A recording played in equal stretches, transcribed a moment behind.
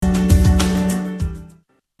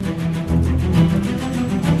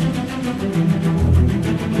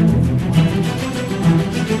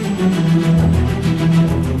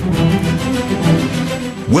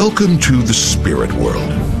Welcome to the spirit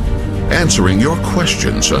world, answering your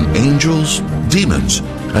questions on angels, demons,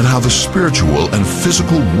 and how the spiritual and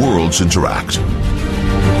physical worlds interact.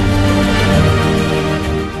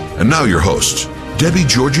 And now your hosts, Debbie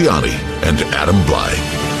Georgianni and Adam Bly.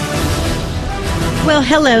 Well,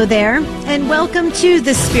 hello there, and welcome to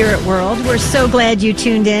the spirit world. We're so glad you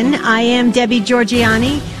tuned in. I am Debbie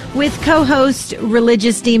Georgianni, with co-host,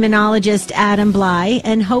 religious demonologist Adam Bly,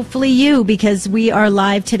 and hopefully you, because we are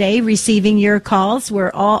live today receiving your calls.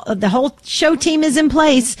 The whole show team is in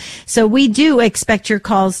place, so we do expect your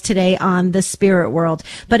calls today on the spirit world.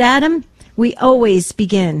 But Adam, we always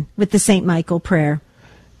begin with the St. Michael prayer.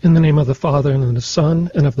 In the name of the Father, and of the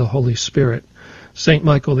Son, and of the Holy Spirit. St.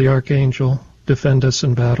 Michael the Archangel, defend us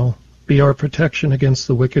in battle. Be our protection against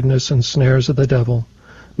the wickedness and snares of the devil.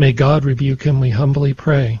 May God rebuke him, we humbly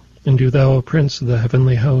pray. And do thou, O Prince of the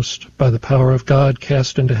heavenly host, by the power of God,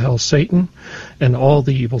 cast into hell Satan and all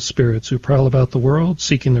the evil spirits who prowl about the world,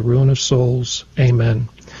 seeking the ruin of souls. Amen.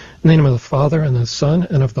 In the name of the Father, and the Son,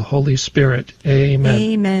 and of the Holy Spirit. Amen.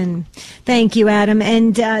 Amen. Thank you, Adam.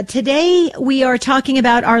 And today we are talking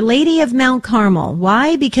about Our Lady of Mt Carmel.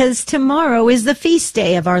 Why? Because tomorrow is the feast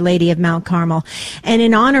day of Our Lady of Mt Carmel. And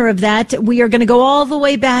in honor of that, we are going to go all the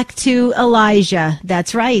way back to Elijah.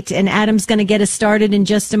 That's right. And Adam's going to get us started in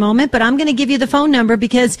just a moment. But I'm going to give you the phone number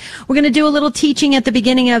because we're going to do a little teaching at the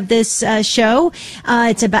beginning of this show.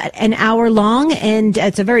 It's about an hour long, and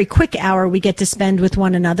it's a very quick hour we get to spend with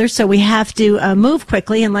one another. So we have to move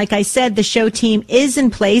quickly. And like I said, the show team is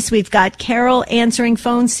in place. We've got Carol answering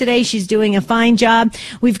phones today. She's doing a fine job.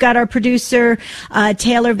 We've got our producer,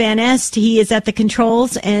 Taylor Van Est. He is at the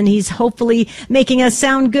controls, and he's hopefully making us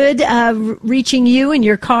sound good, reaching you in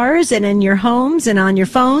your cars and in your homes and on your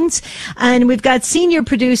phones. And we've got senior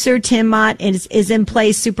producer Tim Mott is in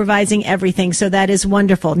place supervising everything. So that is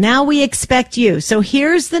wonderful. Now we expect you. So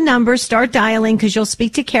here's the number. Start dialing because you'll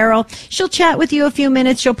speak to Carol. She'll chat with you a few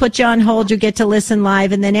minutes. She'll put you on hold. You'll get to listen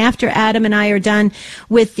live. And then after Adam and I are done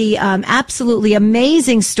with the absolutely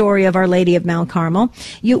amazing story of Our Lady of Mt Carmel,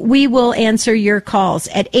 we will answer your calls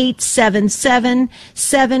at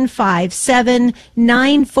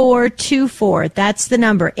 877-757-9424. That's the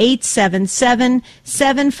number,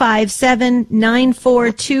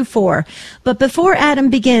 877-757-9424. But before Adam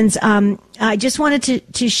begins, I just wanted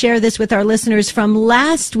to share this with our listeners from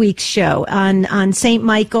last week's show on St.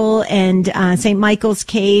 Michael and St. Michael's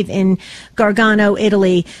Cave in Gargano,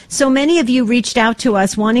 Italy. So many of you reached out to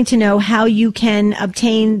us wanting to know how you can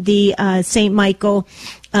obtain the St. Michael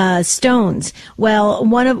stones. Well,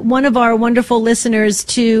 one of our wonderful listeners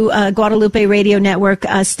to Guadalupe Radio Network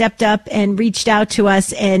stepped up and reached out to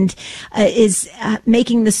us and is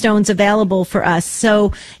making the stones available for us.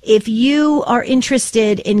 So if you are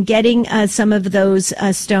interested in getting some of those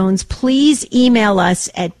stones, please email us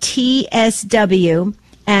at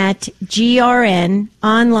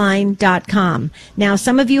tsw@grnonline.com. Now,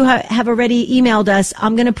 some of you have already emailed us.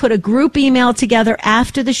 I'm going to put a group email together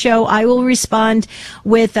after the show. I will respond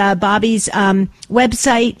with Bobby's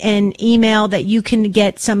website and email that you can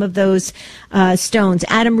get some of those stones.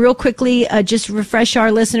 Adam, real quickly, just refresh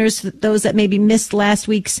our listeners, those that maybe missed last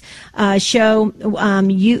week's show.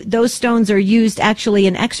 Those stones are used actually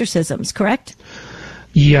in exorcisms, correct?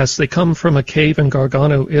 Yes, they come from a cave in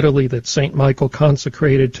Gargano, Italy that St. Michael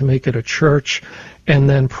consecrated to make it a church, and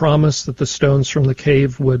then promised that the stones from the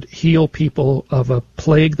cave would heal people of a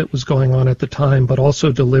plague that was going on at the time, but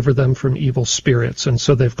also deliver them from evil spirits. And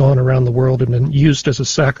so they've gone around the world and been used as a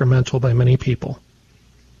sacramental by many people.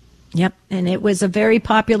 Yep, and it was a very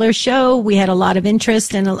popular show. We had a lot of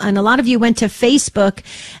interest, and a lot of you went to Facebook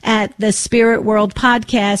at the Spirit World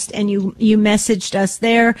Podcast, and you messaged us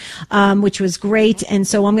there, which was great. And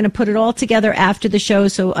so I'm going to put it all together after the show.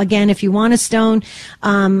 So again, if you want a stone,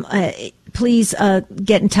 please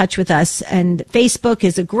get in touch with us. And Facebook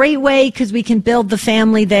is a great way because we can build the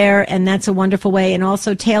family there, and that's a wonderful way. And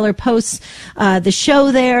also Taylor posts the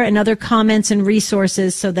show there and other comments and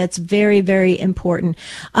resources, so that's very, very important.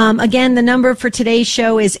 Again, the number for today's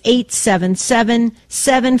show is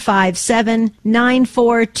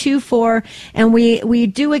 877-757-9424, and we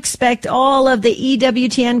do expect all of the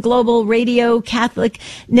EWTN Global Radio Catholic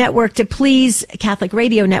Network Catholic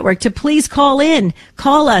Radio Network to please call in.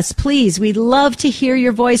 Call us, please. We'd love to hear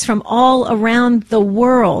your voice from all around the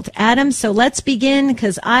world. Adam, so let's begin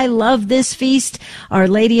because I love this feast, Our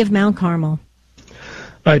Lady of Mt Carmel.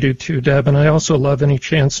 I do too, Deb, and I also love any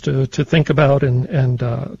chance to think about and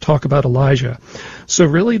talk about Elijah. So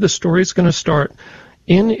really the story's going to start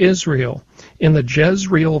in Israel in the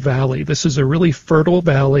Jezreel Valley. This is a really fertile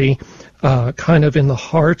valley, kind of in the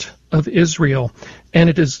heart of Israel, and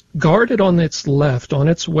it is guarded on its left, on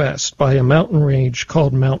its west, by a mountain range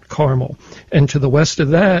called Mount Carmel. And to the west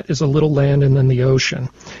of that is a little land and then the ocean.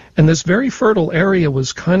 And this very fertile area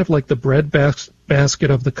was kind of like the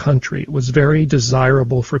breadbasket of the country. It was very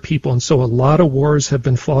desirable for people, and so a lot of wars have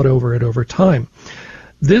been fought over it over time.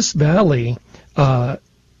 This valley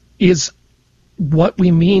is what we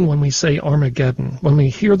mean when we say Armageddon. When we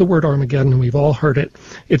hear the word Armageddon, and we've all heard it,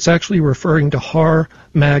 it's actually referring to Har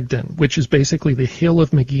Magdan, which is basically the hill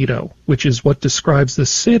of Megiddo, which is what describes the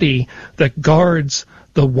city that guards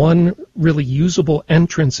the one really usable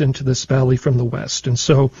entrance into this valley from the west. And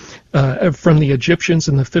so from the Egyptians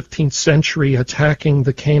in the 15th century attacking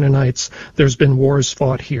the Canaanites, there's been wars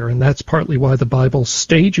fought here, and that's partly why the Bible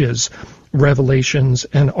stages Revelations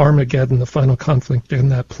and Armageddon, the final conflict, in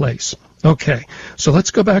that place. Okay, so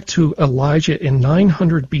let's go back to Elijah in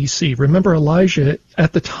 900 BC. Remember, Elijah,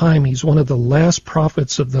 at the time, he's one of the last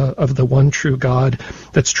prophets of the one true God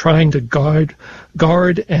that's trying to guard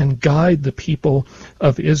and guide the people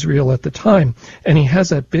of Israel at the time. And he has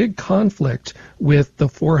that big conflict with the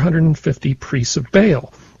 450 priests of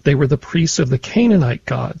Baal. They were the priests of the Canaanite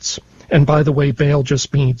gods. And by the way, Baal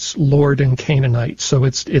just means Lord in Canaanite, so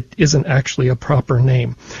it isn't actually a proper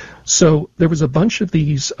name. So there was a bunch of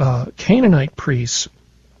these Canaanite priests,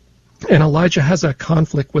 and Elijah has that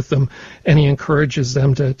conflict with them, and he encourages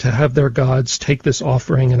them to have their gods take this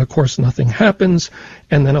offering, and of course nothing happens.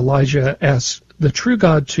 And then Elijah asks the true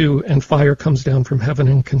God to, and fire comes down from heaven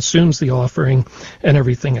and consumes the offering and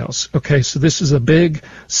everything else. Okay, so this is a big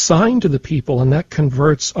sign to the people, and that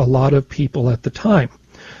converts a lot of people at the time.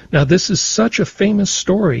 Now, this is such a famous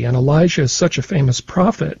story, and Elijah is such a famous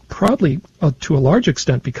prophet, probably to a large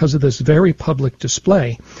extent because of this very public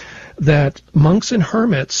display, that monks and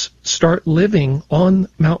hermits start living on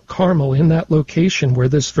Mount Carmel in that location where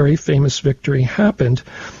this very famous victory happened,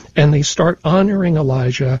 and they start honoring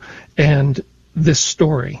Elijah and this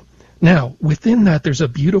story. Now, within that, there's a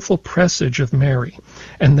beautiful presage of Mary,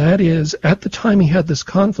 and that is, at the time he had this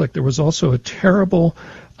conflict, there was also a terrible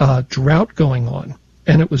drought going on.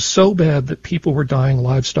 And it was so bad that people were dying,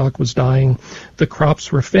 livestock was dying, the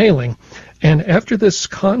crops were failing. And after this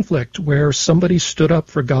conflict where somebody stood up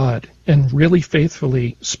for God and really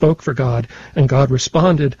faithfully spoke for God, and God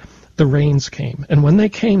responded, the rains came. And when they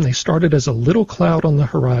came, they started as a little cloud on the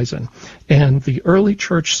horizon. And the early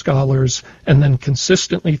church scholars, and then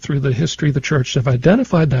consistently through the history of the church, have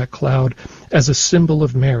identified that cloud as a symbol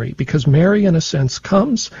of Mary, because Mary, in a sense,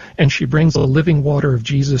 comes and she brings the living water of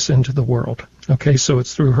Jesus into the world. Okay, so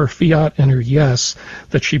it's through her fiat and her yes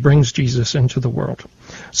that she brings Jesus into the world.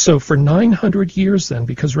 So for 900 years then,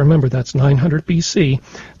 because remember that's 900 BC,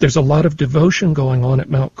 there's a lot of devotion going on at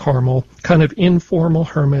Mount Carmel, kind of informal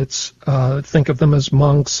hermits, think of them as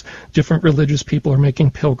monks, different religious people are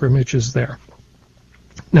making pilgrimages there.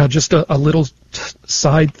 Now just a little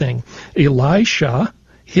side thing, Elisha,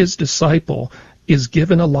 his disciple, is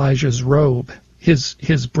given Elijah's robe,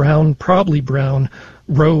 his brown, probably brown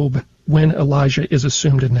robe, when Elijah is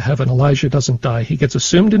assumed into heaven. Elijah doesn't die. He gets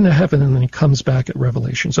assumed into heaven, and then he comes back at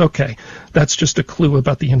Revelations. Okay, that's just a clue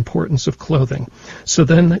about the importance of clothing. So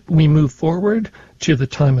then we move forward to the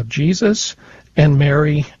time of Jesus and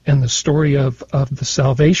Mary and the story of the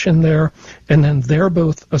salvation there, and then they're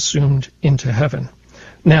both assumed into heaven.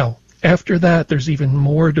 Now, after that, there's even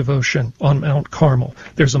more devotion on Mount Carmel.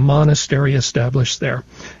 There's a monastery established there.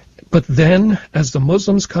 But then, as the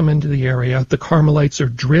Muslims come into the area, the Carmelites are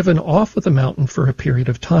driven off of the mountain for a period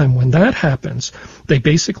of time. When that happens, they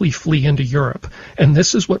basically flee into Europe. And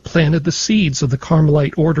this is what planted the seeds of the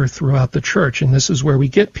Carmelite order throughout the church. And this is where we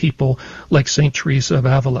get people like St. Teresa of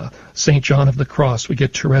Avila, St. John of the Cross. We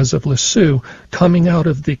get Therese of Lisieux coming out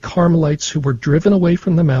of the Carmelites who were driven away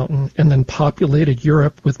from the mountain and then populated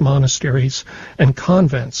Europe with monasteries and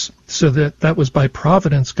convents. So that was by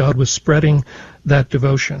providence, God was spreading that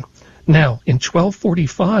devotion. Now, in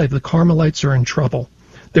 1245, the Carmelites are in trouble.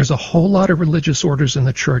 There's a whole lot of religious orders in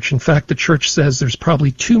the church. In fact, the church says there's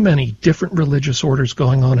probably too many different religious orders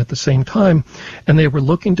going on at the same time, and they were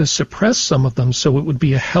looking to suppress some of them so it would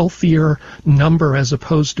be a healthier number as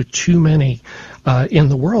opposed to too many in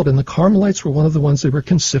the world. And the Carmelites were one of the ones they were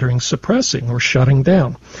considering suppressing or shutting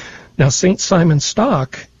down. Now, St. Simon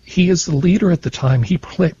Stock, he is the leader at the time. He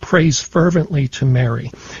prays fervently to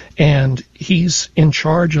Mary, and he's in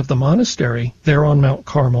charge of the monastery there on Mount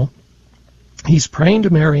Carmel. He's praying to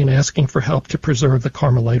Mary and asking for help to preserve the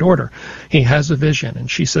Carmelite order. He has a vision,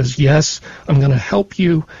 and she says, yes, I'm going to help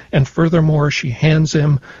you. And furthermore, she hands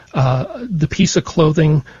him the piece of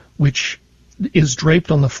clothing which is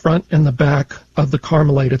draped on the front and the back of the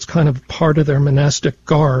Carmelite. It's kind of part of their monastic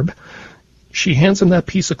garb. She hands him that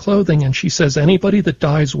piece of clothing, and she says, anybody that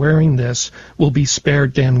dies wearing this will be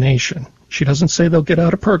spared damnation. She doesn't say they'll get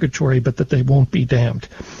out of purgatory, but that they won't be damned.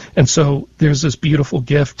 And so there's this beautiful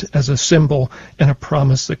gift as a symbol and a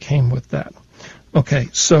promise that came with that. Okay,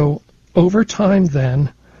 so over time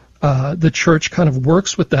then, the church kind of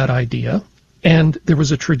works with that idea, and there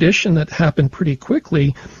was a tradition that happened pretty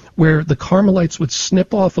quickly where the Carmelites would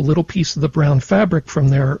snip off a little piece of the brown fabric from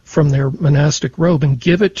their monastic robe and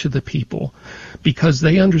give it to the people, because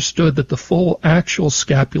they understood that the full actual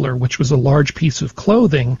scapular, which was a large piece of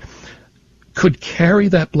clothing, could carry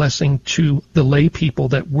that blessing to the lay people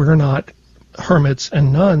that were not hermits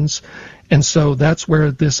and nuns. And so that's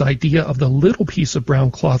where this idea of the little piece of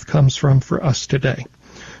brown cloth comes from for us today.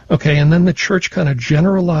 Okay, and then the church kind of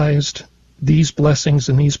generalized these blessings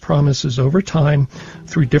and these promises over time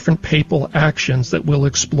through different papal actions that we'll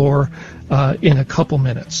explore in a couple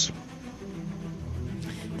minutes.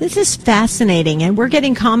 This is fascinating, and we're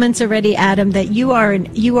getting comments already, Adam, that you are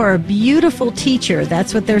a beautiful teacher.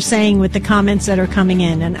 That's what they're saying with the comments that are coming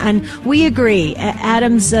in, and we agree.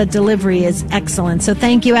 Adam's delivery is excellent. So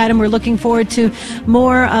thank you, Adam. We're looking forward to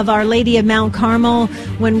more of Our Lady of Mt Carmel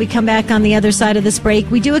when we come back on the other side of this break.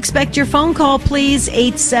 We do expect your phone call, please.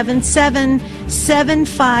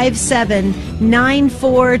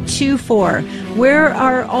 877-757-9424. Where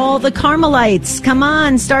are all the Carmelites? Come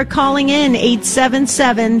on, start calling in.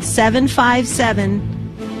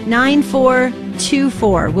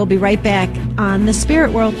 877-757-9424. We'll be right back on The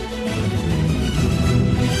Spirit World.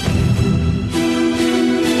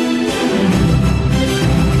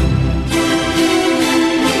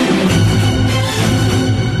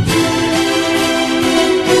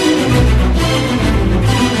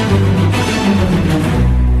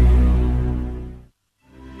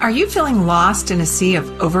 Are you feeling lost in a sea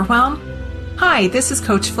of overwhelm? Hi, this is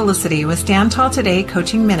Coach Felicity with Stand Tall Today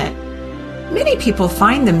Coaching Minute. Many people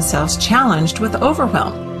find themselves challenged with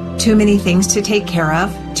overwhelm. Too many things to take care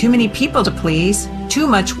of, too many people to please, too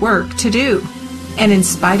much work to do. And in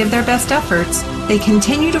spite of their best efforts, they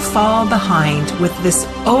continue to fall behind with this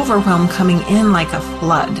overwhelm coming in like a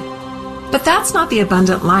flood. But that's not the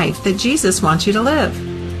abundant life that Jesus wants you to live.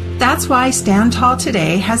 That's why Stand Tall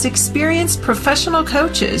Today has experienced professional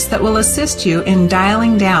coaches that will assist you in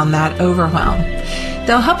dialing down that overwhelm.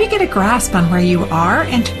 They'll help you get a grasp on where you are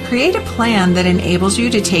and to create a plan that enables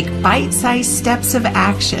you to take bite-sized steps of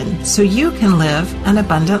action so you can live an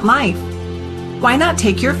abundant life. Why not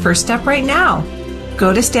take your first step right now?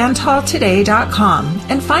 Go to standtalltoday.com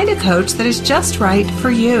and find a coach that is just right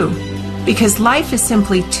for you. Because life is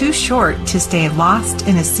simply too short to stay lost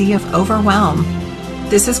in a sea of overwhelm.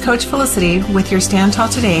 This is Coach Felicity with your Stand Tall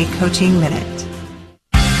Today Coaching Minute.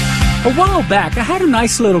 A while back, I had a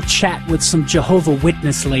nice little chat with some Jehovah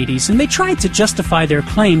Witness ladies, and they tried to justify their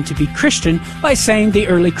claim to be Christian by saying the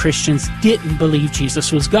early Christians didn't believe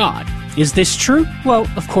Jesus was God. Is this true? Well,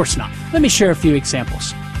 of course not. Let me share a few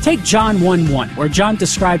examples. Take John 1:1, where John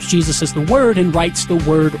describes Jesus as the Word and writes the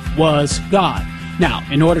Word was God. Now,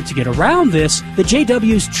 in order to get around this, the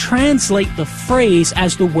JWs translate the phrase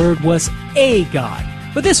as the Word was a God.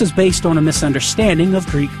 But this is based on a misunderstanding of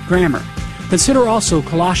Greek grammar. Consider also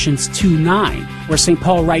Colossians 2:9, where St.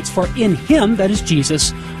 Paul writes, "For in him," that is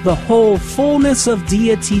Jesus, "the whole fullness of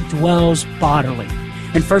deity dwells bodily."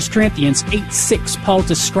 In 1 Corinthians 8:6, Paul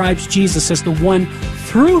describes Jesus as the one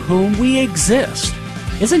through whom we exist.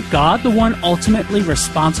 Isn't God the one ultimately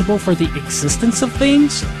responsible for the existence of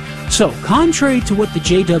things? So, contrary to what the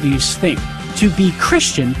JWs think, to be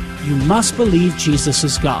Christian, you must believe Jesus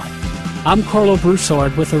is God. I'm Carlo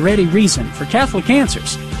Broussard with a ready reason for Catholic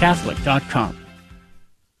Answers, Catholic.com.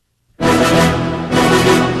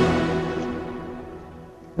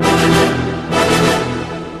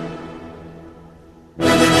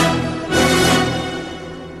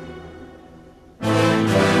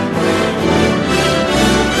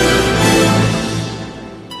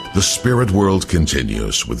 The Spirit World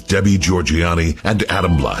continues with Debbie Georgiani and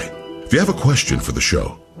Adam Bly. If you have a question for the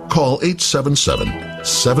show, call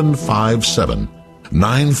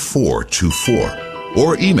 877-757-9424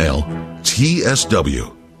 or email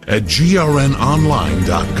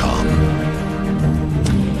tsw@grnonline.com.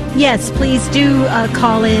 Yes, please do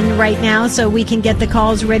call in right now so we can get the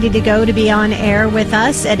calls ready to go to be on air with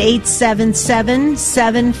us at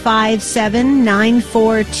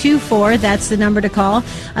 877-757-9424. That's the number to call.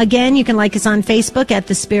 Again, you can like us on Facebook at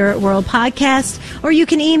The Spirit World Podcast, or you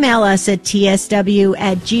can email us at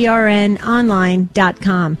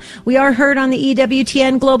tsw@grnonline.com. We are heard on the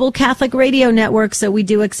EWTN Global Catholic Radio Network, so we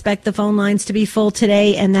do expect the phone lines to be full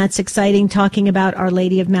today, and that's exciting, talking about Our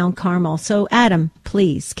Lady of Mt Carmel. So, Adam,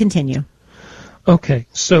 please continue. Okay,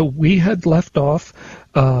 so we had left off.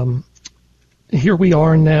 Here we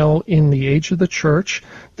are now in the age of the church.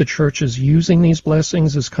 The church is using these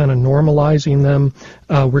blessings, is kind of normalizing them.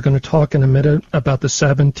 We're going to talk in a minute about the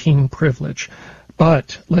 17 privilege.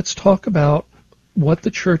 But let's talk about what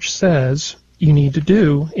the church says you need to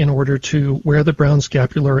do in order to wear the brown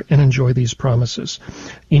scapular and enjoy these promises.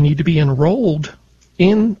 You need to be enrolled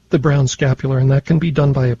in the brown scapular, and that can be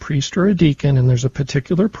done by a priest or a deacon, and there's a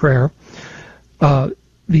particular prayer.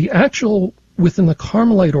 Within the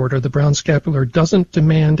Carmelite order, the brown scapular doesn't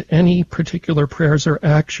demand any particular prayers or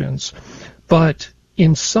actions, but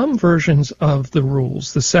in some versions of the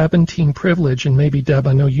rules, the 17 privilege, and maybe Deb,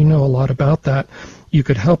 I know you know a lot about that, you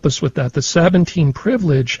could help us with that. The 17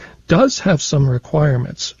 privilege does have some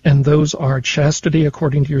requirements, and those are chastity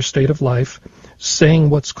according to your state of life, saying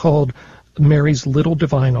what's called Mary's little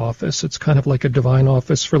divine office. It's kind of like a divine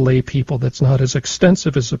office for lay people that's not as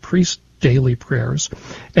extensive as a priest's daily prayers,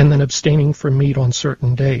 and then abstaining from meat on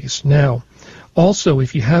certain days. Now, also,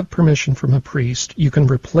 if you have permission from a priest, you can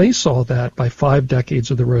replace all that by 5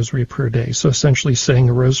 decades of the rosary per day. So essentially saying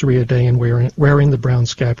a rosary a day and wearing the brown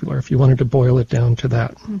scapular, if you wanted to boil it down to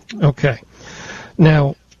that. Mm-hmm. Okay.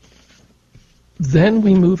 Now, then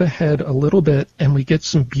we move ahead a little bit and we get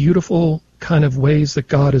some beautiful kind of ways that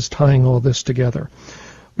God is tying all this together.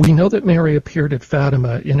 We know that Mary appeared at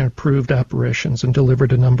Fatima in approved apparitions and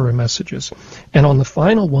delivered a number of messages. And on the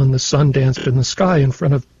final one, the sun danced in the sky in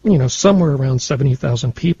front of, somewhere around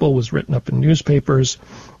 70,000 people, was written up in newspapers.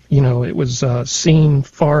 It was seen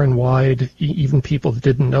far and wide, even people that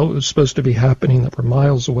didn't know it was supposed to be happening that were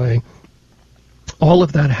miles away. All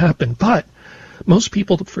of that happened, but most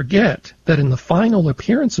people forget that in the final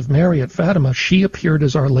appearance of Mary at Fatima, she appeared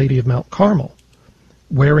as Our Lady of Mt Carmel,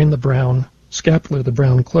 wearing the brown scapular, the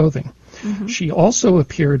brown clothing. Mm-hmm. She also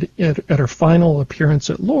appeared at her final appearance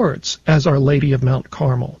at Lourdes as Our Lady of Mt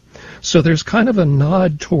Carmel. So there's kind of a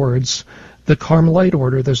nod towards the Carmelite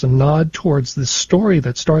order. There's a nod towards this story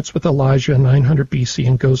that starts with Elijah in 900 BC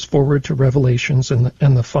and goes forward to Revelations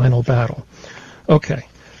and the final battle. Okay,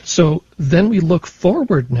 so then we look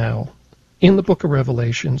forward now in the book of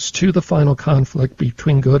Revelations to the final conflict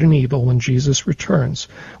between good and evil when Jesus returns.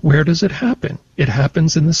 Where does it happen? It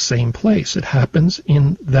happens in the same place. It happens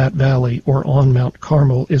in that valley, or on Mount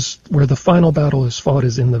Carmel, is where the final battle is fought,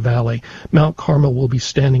 is in the valley. Mount Carmel will be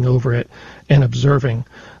standing over it and observing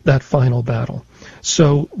that final battle.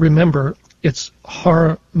 So remember, it's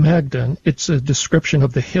Har Magdan. It's a description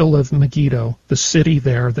of the hill of Megiddo, the city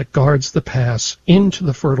there that guards the pass into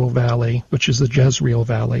the fertile valley, which is the Jezreel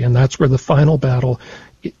Valley, and that's where the final battle,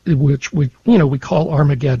 which we call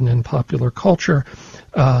Armageddon in popular culture,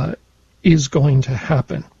 is going to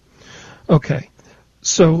happen. Okay,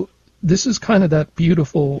 so this is kind of that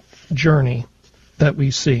beautiful journey that we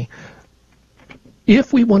see.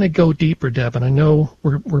 If we want to go deeper, Deb, and I know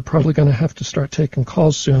we're probably going to have to start taking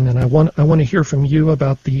calls soon, and I want to hear from you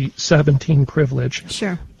about the 17 privilege.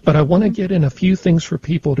 Sure. But I want to get in a few things for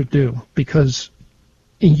people to do, because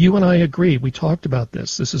you and I agree. We talked about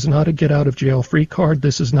this. This is not a get-out-of-jail-free card.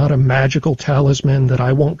 This is not a magical talisman that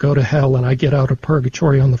I won't go to hell and I get out of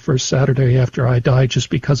purgatory on the first Saturday after I die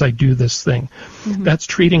just because I do this thing. Mm-hmm. That's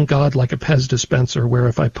treating God like a Pez dispenser, where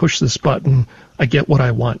if I push this button, I get what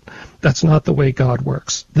I want. That's not the way God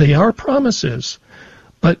works. They are promises,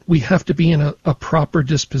 but we have to be in a proper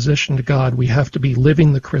disposition to God. We have to be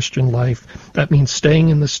living the Christian life. That means staying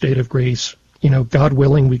in the state of grace. God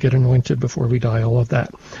willing, we get anointed before we die, all of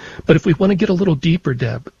that. But if we want to get a little deeper,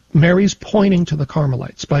 Deb, Mary's pointing to the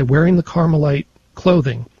Carmelites. By wearing the Carmelite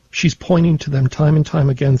clothing, she's pointing to them time and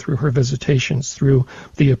time again through her visitations, through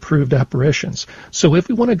the approved apparitions. So if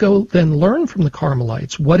we want to go then learn from the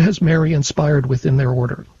Carmelites, what has Mary inspired within their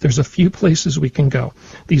order? There's a few places we can go.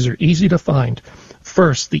 These are easy to find.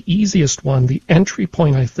 First, the easiest one, the entry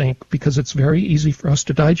point, I think, because it's very easy for us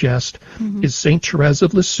to digest, is St. Therese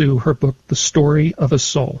of Lisieux, her book, The Story of a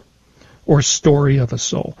Soul, or Story of a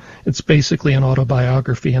Soul. It's basically an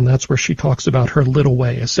autobiography, and that's where she talks about her little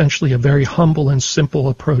way, essentially a very humble and simple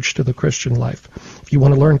approach to the Christian life. If you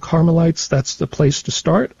want to learn Carmelites, that's the place to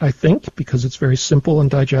start, I think, because it's very simple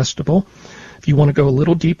and digestible. If you want to go a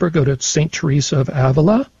little deeper, go to St. Teresa of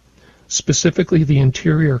Avila. Specifically, The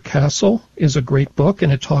Interior Castle is a great book,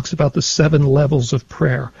 and it talks about the 7 levels of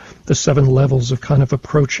prayer, the 7 levels of kind of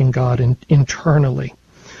approaching God internally.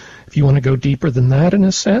 If you want to go deeper than that, in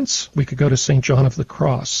a sense, we could go to St. John of the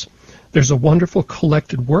Cross. There's a wonderful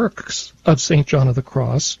collected works of St. John of the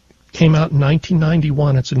Cross. Came out in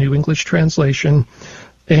 1991. It's a New English translation.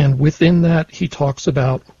 And within that, he talks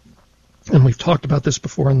about, and we've talked about this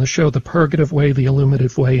before on the show, the purgative way, the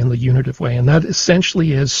illuminative way, and the unitive way. And that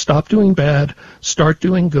essentially is stop doing bad, start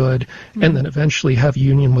doing good, and then eventually have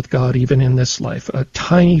union with God even in this life, a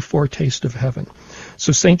tiny foretaste of heaven.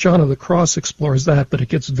 So St. John of the Cross explores that, but it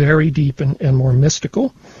gets very deep and more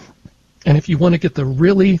mystical. And if you want to get the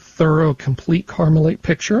really thorough, complete Carmelite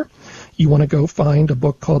picture, you want to go find a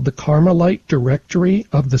book called The Carmelite Directory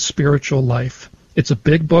of the Spiritual Life. It's a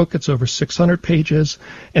big book. It's over 600 pages,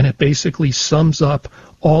 and it basically sums up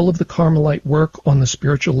all of the Carmelite work on the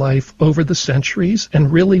spiritual life over the centuries,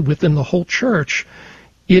 and really within the whole church.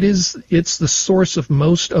 It's the source of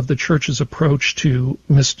most of the church's approach to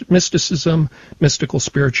mysticism, mystical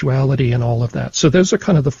spirituality, and all of that. So those are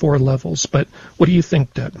kind of the 4 levels. But what do you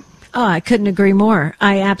think, Deb? Oh, I couldn't agree more.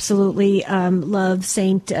 I absolutely love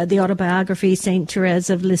the autobiography, Saint Therese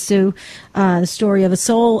of Lisieux, The Story of a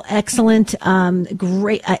Soul. Excellent.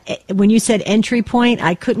 Great. When you said entry point,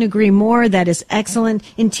 I couldn't agree more. That is excellent.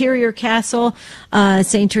 Interior Castle,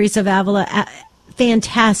 Saint Teresa of Avila.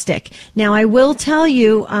 Fantastic. Now, I will tell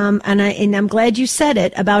you, and I'm glad you said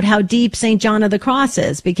it, about how deep St. John of the Cross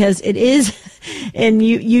is, because it is, and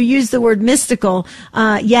you use the word mystical.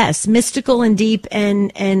 Yes, mystical and deep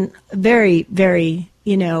and very, very,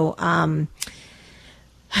 you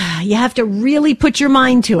have to really put your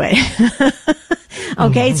mind to it.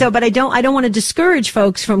 Okay, so, but I don't want to discourage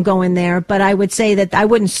folks from going there, but I would say that I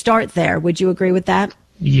wouldn't start there. Would you agree with that?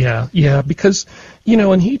 Yeah, because,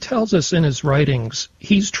 and he tells us in his writings,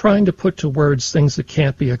 he's trying to put to words things that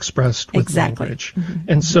can't be expressed with language.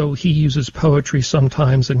 And so he uses poetry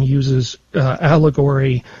sometimes and uses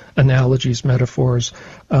allegory, analogies, metaphors,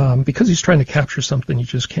 because he's trying to capture something you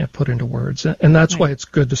just can't put into words. And that's why it's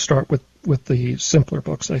good to start with the simpler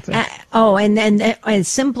books, I think. And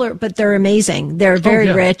simpler, but they're amazing. They're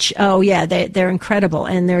very rich. Oh yeah, they're incredible,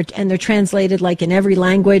 and they're translated like in every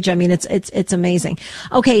language. I mean, it's amazing.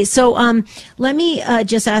 Okay, so let me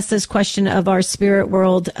just ask this question of our Spirit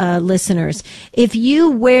World listeners: if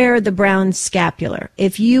you wear the brown scapular,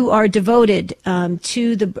 if you are devoted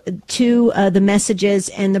to the messages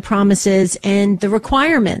and the promises and the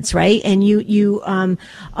requirements, right, and you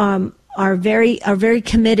are very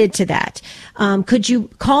committed to that. Could you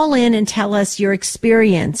call in and tell us your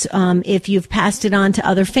experience, if you've passed it on to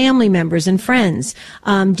other family members and friends?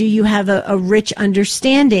 Do you have a rich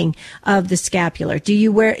understanding of the scapular? Do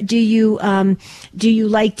you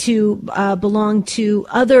like to belong to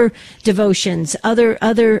other devotions, other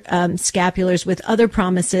scapulars with other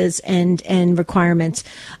promises and requirements?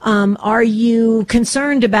 Are you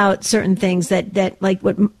concerned about certain things that like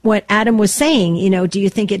what Adam was saying? Do you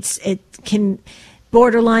think it can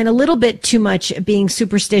borderline a little bit too much being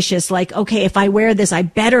superstitious, like, okay, if I wear this, I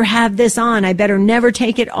better have this on. I better never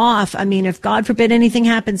take it off. I mean, if God forbid anything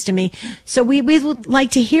happens to me. So we would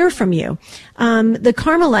like to hear from you. The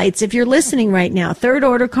Carmelites, if you're listening right now, Third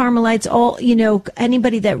Order Carmelites, all,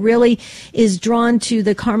 anybody that really is drawn to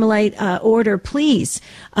the Carmelite order, please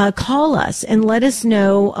call us and let us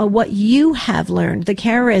know what you have learned, the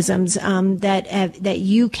charisms that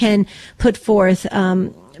you can put forth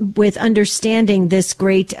with understanding this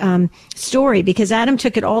great story, because Adam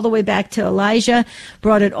took it all the way back to Elijah,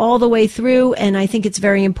 brought it all the way through, and I think it's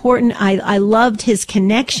very important. I loved his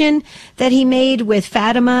connection that he made with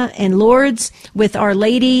Fatima and Lourdes, with Our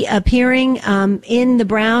Lady appearing in the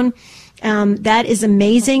brown. That is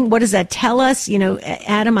amazing. What does that tell us?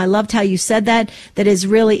 Adam, I loved how you said that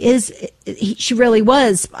she really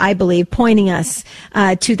was, I believe, pointing us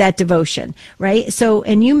to that devotion, right? So,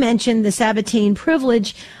 and you mentioned the Sabbatine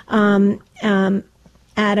privilege,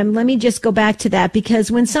 Adam, let me just go back to that,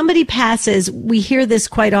 because when somebody passes, we hear this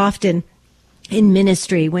quite often in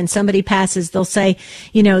ministry. When somebody passes, they'll say,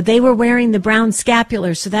 they were wearing the brown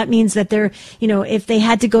scapular. So that means that they're, if they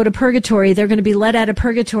had to go to purgatory, they're going to be let out of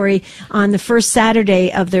purgatory on the first Saturday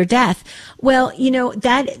of their death. Well,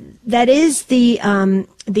 that is the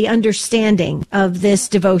understanding of this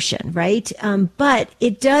devotion, right? But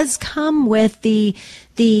it does come with the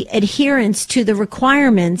adherence to the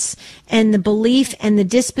requirements and the belief and the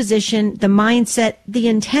disposition, the mindset, the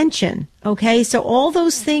intention. Okay, so all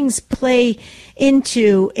those things play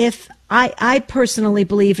into, if I personally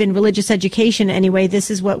believe in religious education anyway,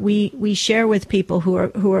 this is what we share with people who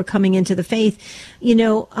are coming into the faith.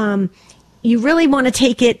 you really want to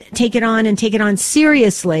take it on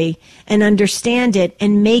seriously and understand it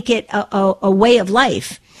and make it a way of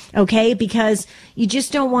life. Okay, because you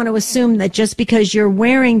just don't want to assume that just because you're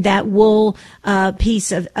wearing that wool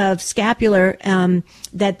piece of scapular,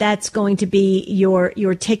 that's going to be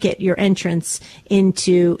your ticket, your entrance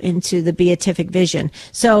into the beatific vision.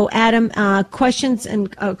 So, Adam, questions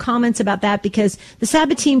and comments about that, because the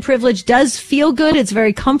Sabbatine privilege does feel good. It's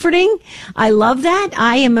very comforting. I love that.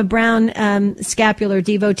 I am a brown scapular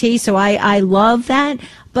devotee, so I love that.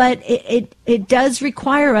 But it does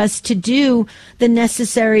require us to do the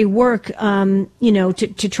necessary work,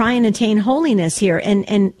 to try and attain holiness here.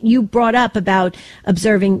 And you brought up about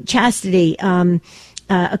observing chastity,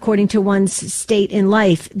 according to one's state in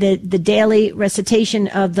life, the daily recitation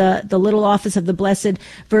of the little office of the Blessed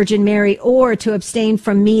Virgin Mary, or to abstain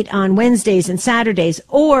from meat on Wednesdays and Saturdays,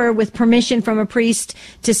 or with permission from a priest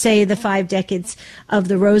to say the 5 decades of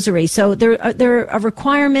the Rosary. So there are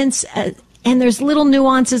requirements. And there's little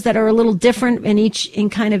nuances that are a little different in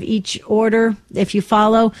each order, if you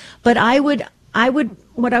follow. But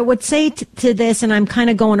what I would say to this, and I'm kind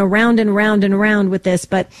of going around and around and around with this,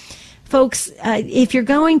 but folks, if you're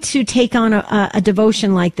going to take on a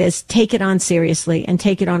devotion like this, take it on seriously and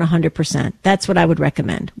take it on 100%. That's what I would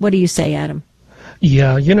recommend. What do you say, Adam?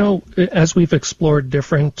 Yeah, as we've explored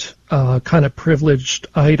different kind of privileged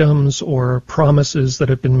items or promises that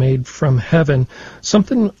have been made from heaven,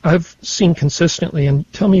 something I've seen consistently, and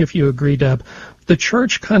tell me if you agree, Deb, the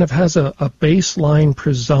church kind of has a baseline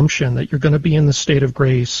presumption that you're going to be in the state of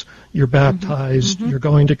grace, you're baptized, you're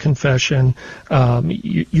going to confession,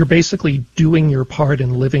 you're basically doing your part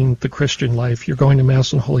in living the Christian life. You're going to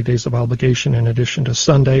Mass and Holy Days of Obligation in addition to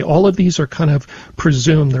Sunday. All of these are kind of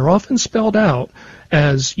presumed. They're often spelled out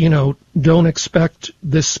as, don't expect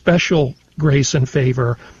this special grace and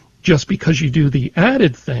favor just because you do the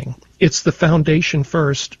added thing. It's the foundation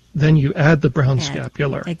first, then you add the brown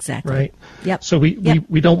scapular. Exactly. Right? Yep. So we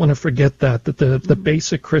don't want to forget that the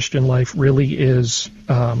basic Christian life really is,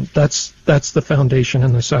 that's the foundation,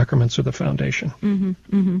 and the sacraments are the foundation.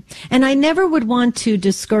 And I never would want to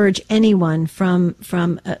discourage anyone from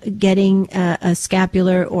getting a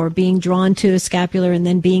scapular or being drawn to a scapular and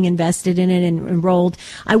then being invested in it and enrolled.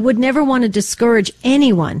 I would never want to discourage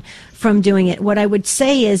anyone from doing it. What I would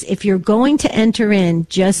say is, if you're going to enter in,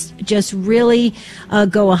 just really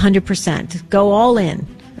go 100%. Go all in.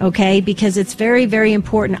 Okay, because it's very, very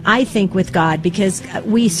important, I think, with God, because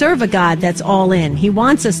we serve a God that's all in. He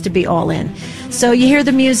wants us to be all in. So you hear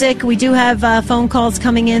the music. We do have phone calls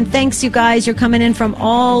coming in. Thanks, you guys. You're coming in from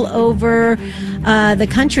all over the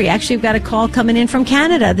country. Actually, we've got a call coming in from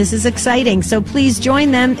Canada. This is exciting. So please join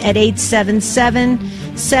them at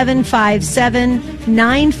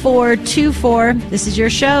 877-757-9424. This is your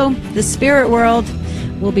show, The Spirit World.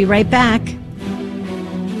 We'll be right back.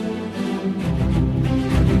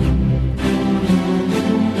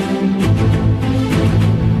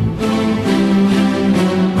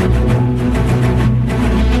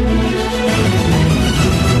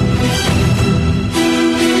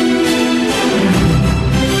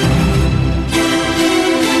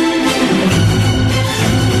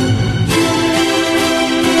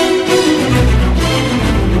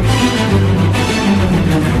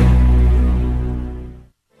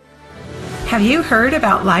 Have you heard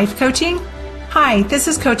about life coaching? Hi, this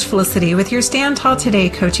is Coach Felicity with your Stand Tall Today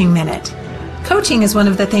Coaching Minute. Coaching is one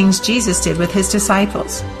of the things Jesus did with his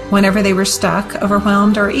disciples. Whenever they were stuck,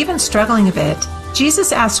 overwhelmed, or even struggling a bit,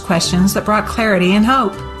 Jesus asked questions that brought clarity and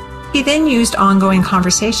hope. He then used ongoing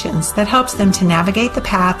conversations that helps them to navigate the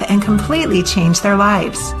path and completely change their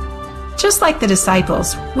lives. Just like the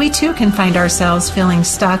disciples, we too can find ourselves feeling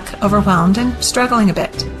stuck, overwhelmed, and struggling a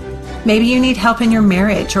bit. Maybe you need help in your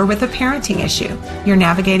marriage or with a parenting issue. You're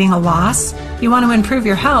navigating a loss, you want to improve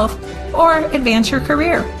your health, or advance your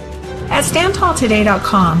career. At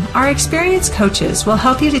StandTallToday.com, our experienced coaches will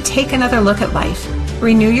help you to take another look at life,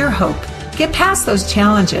 renew your hope, get past those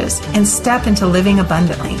challenges, and step into living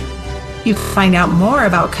abundantly. You can find out more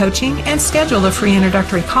about coaching and schedule a free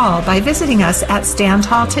introductory call by visiting us at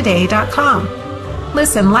StandTallToday.com.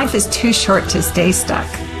 Listen, life is too short to stay stuck.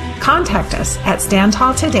 Contact us at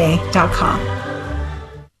StandTallToday.com.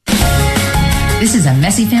 This is a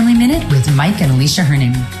Messy Family Minute with Mike and Alicia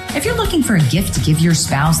Herning. If you're looking for a gift to give your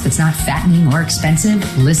spouse that's not fattening or expensive,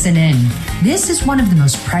 listen in. This is one of the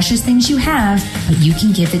most precious things you have, but you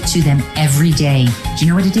can give it to them every day. Do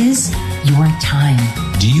you know what it is? Your time.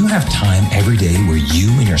 Do you have time every day where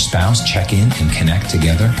you and your spouse check in and connect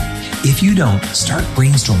together? If you don't, start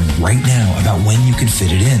brainstorming right now about when you could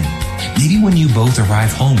fit it in. Maybe when you both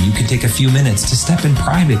arrive home, you can take a few minutes to step in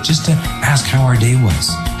private just to ask how our day was.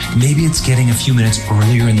 Maybe it's getting a few minutes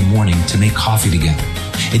earlier in the morning to make coffee together.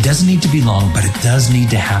 It doesn't need to be long, but it does need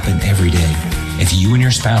to happen every day. If you and your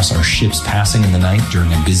spouse are ships passing in the night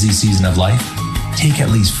during a busy season of life, take at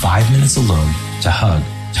least 5 minutes alone to hug,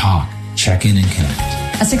 talk, check in, and connect.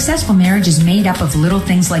 A successful marriage is made up of little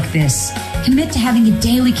things like this. Commit to having a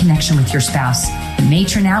daily connection with your spouse. It may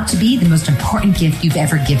turn out to be the most important gift you've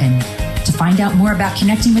ever given. To find out more about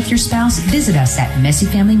connecting with your spouse, visit us at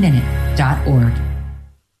messyfamilyminute.org.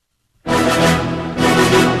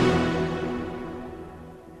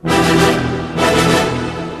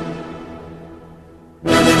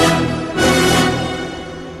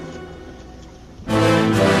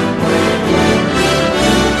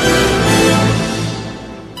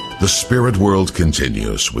 The Spirit World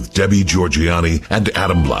continues with Debbie Georgiani and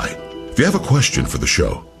Adam Bly. If you have a question for the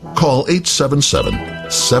show, call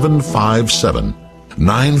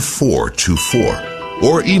 877-757-9424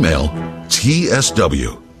 or email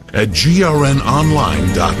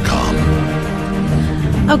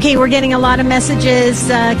tsw@grnonline.com. Okay, we're getting a lot of messages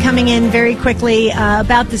coming in very quickly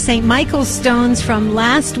about the St. Michael's stones from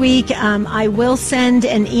last week. I will send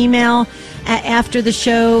an email after the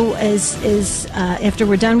show after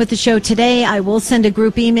we're done with the show today. I will send a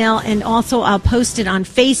group email, and also I'll post it on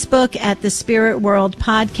Facebook at the Spirit World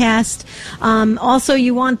Podcast. Also,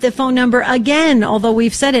 you want the phone number again, although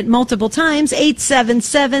we've said it multiple times.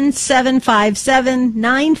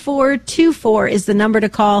 877-757-9424 is the number to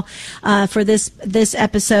call for this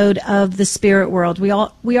episode of the Spirit World.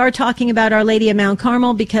 We are talking about Our Lady of Mt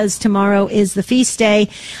Carmel because tomorrow is the feast day.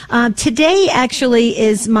 Today actually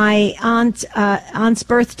is my aunt's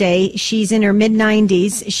birthday. She's in her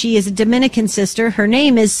mid-90s. She is a Dominican sister. Her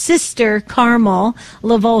name is Sister Carmel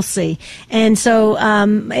Lavolsi. And so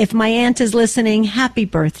if my aunt is listening, happy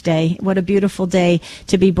birthday. What a beautiful day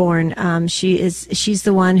to be born. She's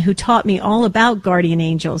the one who taught me all about guardian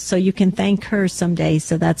angels. So you can thank her someday.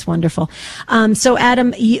 So that's wonderful. So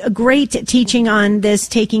Adam, great teaching on this,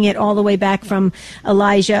 taking it all the way back from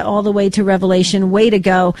Elijah all the way to Revelation. Way to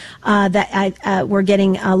go. We're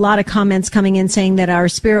getting a lot of comments coming in saying that our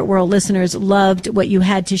Spirit World listeners loved what you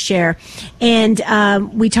had to share. And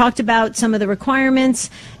we talked about some of the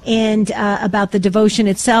requirements and about the devotion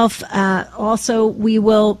itself. Also, we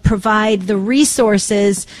will provide the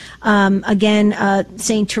resources. Again,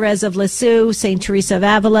 St. Therese of Lisieux, St. Teresa of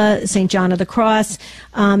Avila, St. John of the Cross,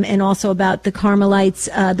 and also about the Carmelites,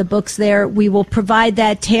 the books there. We will provide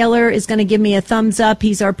that. Taylor is going to give me a thumbs up.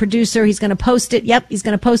 He's our producer. He's going to post it. Yep, he's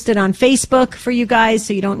going to post it on Facebook for you guys,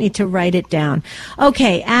 so you don't need to write it down.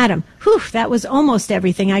 Okay, Adam. Whew, that was almost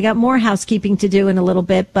everything. I got more housekeeping to do in a little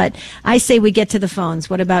bit, but I say we get to the phones.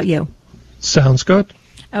 What about you? Sounds good.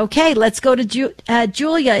 Okay, let's go to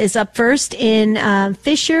Julia is up first in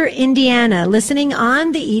Fisher, Indiana, listening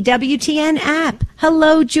on the EWTN app.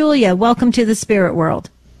 Hello, Julia. Welcome to the Spirit World.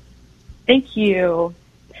 Thank you.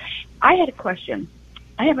 I had a question.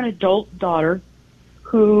 I have an adult daughter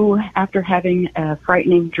who, after having a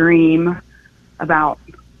frightening dream about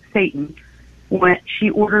Satan, she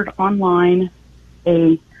ordered online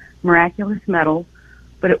a miraculous medal,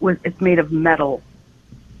 but it's made of metal.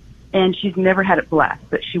 And she's never had it blessed,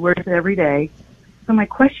 but she wears it every day. So my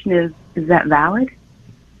question is that valid?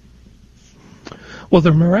 Well,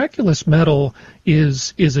 the miraculous medal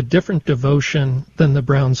is a different devotion than the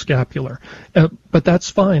brown scapular. But that's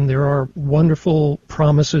fine. There are wonderful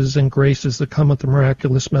promises and graces that come with the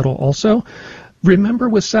miraculous medal also. Remember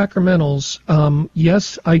with sacramentals,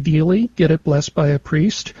 yes, ideally get it blessed by a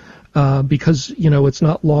priest, because, it's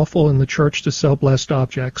not lawful in the church to sell blessed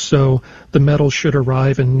objects, so the medal should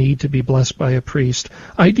arrive and need to be blessed by a priest.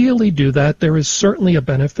 Ideally do that. There is certainly a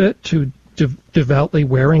benefit to devoutly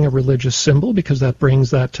wearing a religious symbol because that brings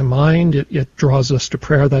that to mind. It draws us to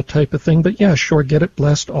prayer, that type of thing. But yeah, sure, get it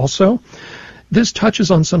blessed also. This touches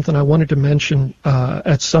on something I wanted to mention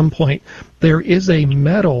at some point. There is a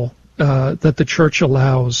medal that the church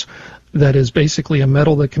allows that is basically a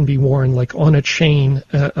medal that can be worn like on a chain,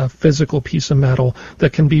 a physical piece of metal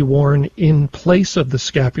that can be worn in place of the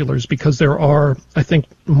scapulars, because there are, I think,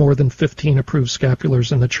 more than 15 approved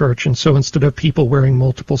scapulars in the church. And so instead of people wearing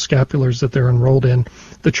multiple scapulars that they're enrolled in,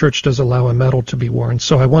 the church does allow a medal to be worn.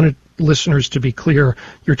 So I wanted listeners to be clear,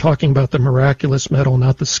 you're talking about the miraculous medal,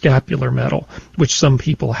 not the scapular medal, which some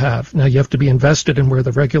people have. Now you have to be invested and wear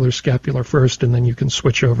the regular scapular first, and then you can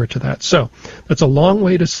switch over to that. So that's a long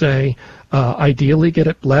way to say, ideally get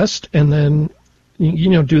it blessed, and then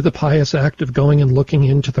do the pious act of going and looking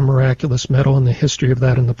into the miraculous medal and the history of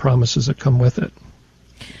that and the promises that come with it.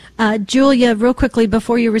 Julia, real quickly,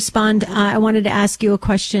 before you respond, I wanted to ask you a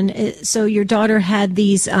question. So your daughter had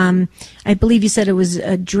these, I believe you said it was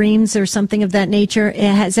dreams or something of that nature.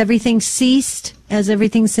 Has everything ceased? Has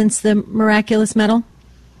everything since the miraculous medal?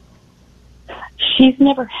 She's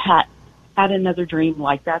never had another dream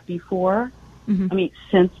like that before. Mm-hmm. I mean,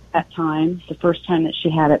 since that time, the first time that she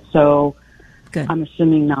had it. So good. I'm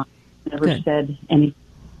assuming not. Never said anything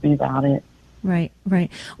about it. Right.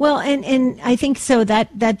 Well, and I think so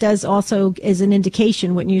that does also is an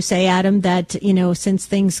indication, wouldn't you say, Adam, that, since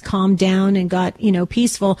things calmed down and got,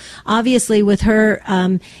 peaceful, obviously with her,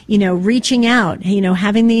 reaching out,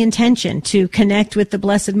 having the intention to connect with the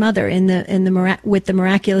Blessed Mother with the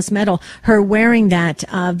miraculous medal, her wearing that,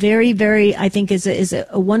 very, very, I think is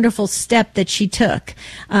a wonderful step that she took,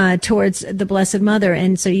 towards the Blessed Mother.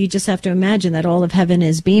 And so you just have to imagine that all of heaven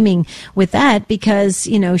is beaming with that because,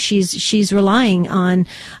 she's relying on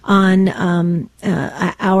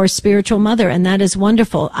our spiritual mother, and that is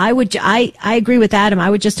wonderful. I agree with Adam. I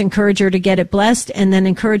would just encourage her to get it blessed, and then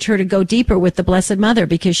encourage her to go deeper with the Blessed Mother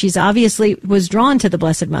because she's obviously was drawn to the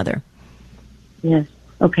Blessed Mother. Yes.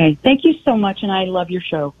 Okay. Thank you so much, and I love your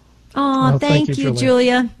show. Oh, thank you,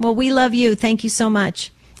 Julia. Well, we love you. Thank you so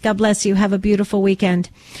much. God bless you. Have a beautiful weekend.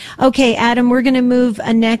 Okay, Adam, we're going to move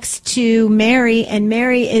next to Mary, and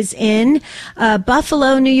Mary is in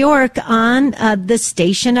Buffalo, New York on the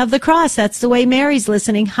Station of the Cross. That's the way Mary's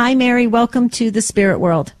listening. Hi, Mary. Welcome to the Spirit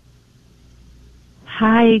World.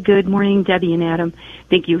 Hi, good morning, Debbie and Adam.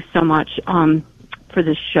 Thank you so much for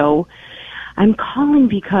this show. I'm calling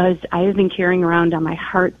because I have been carrying around on my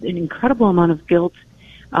heart an incredible amount of guilt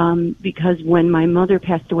because when my mother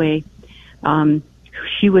passed away,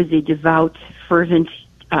 she was a devout, fervent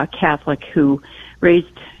Catholic who raised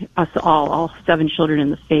us all 7 children in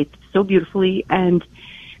the faith so beautifully. And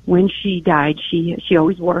when she died, she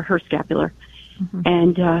always wore her scapular. Mm-hmm.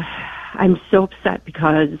 And I'm so upset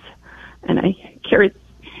because, and I carried,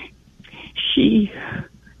 she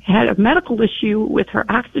had a medical issue with her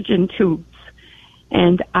oxygen tubes.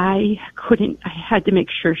 And I had to make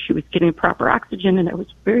sure she was getting proper oxygen, and I was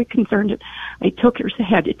very concerned. I took her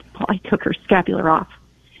scapular off,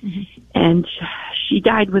 mm-hmm. and she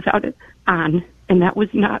died without it on, and that was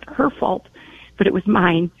not her fault, but it was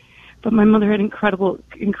mine. But my mother had incredible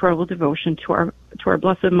devotion to our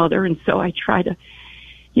Blessed Mother, and so I try to,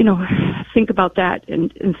 think about that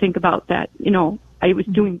and think about that. I was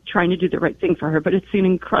trying to do the right thing for her, but it's an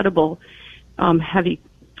incredible, heavy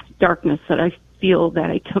darkness that I feel that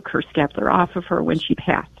I took her scapular off of her when she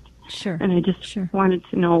passed. Sure. And I just wanted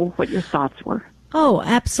to know what your thoughts were. Oh,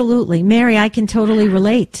 absolutely. Mary, I can totally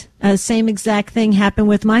relate. Same exact thing happened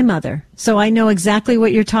with my mother. So I know exactly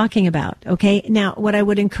what you're talking about. Okay. Now, what I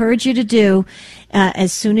would encourage you to do,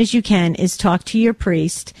 as soon as you can, is talk to your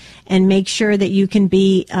priest and make sure that you can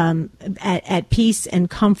be, at peace and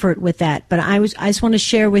comfort with that. But I just want to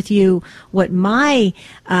share with you what my,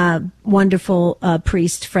 wonderful,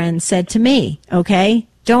 priest friend said to me. Okay.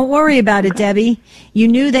 Don't worry about it, Debbie. You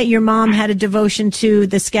knew that your mom had a devotion to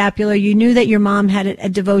the scapular. You knew that your mom had a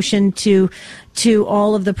devotion to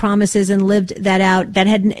all of the promises and lived that out. That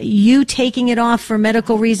had you taking it off for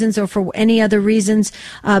medical reasons or for any other reasons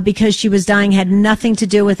because she was dying had nothing to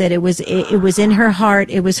do with it. It was in her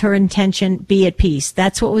heart. It was her intention. Be at peace.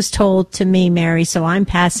 That's what was told to me, Mary. So I'm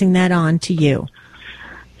passing that on to you.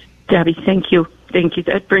 Debbie, thank you. Thank you.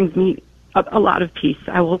 That brings me a lot of peace.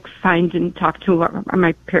 I will find and talk to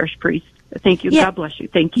my parish priest. Thank you. Yeah. God bless you.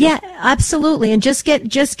 Thank you. Yeah, absolutely. And just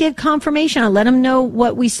get confirmation. I'll let him know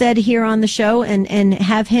what we said here on the show and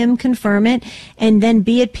have him confirm it, and then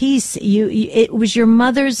be at peace. It was your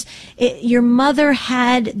mother's, your mother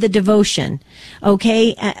had the devotion.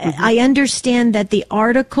 Okay. Mm-hmm. I understand that the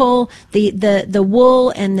article, the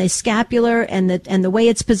wool and the scapular and the way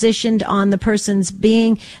it's positioned on the person's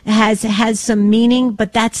being has some meaning,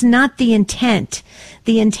 but that's not the intent.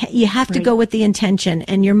 The intent, you have to go with the intention,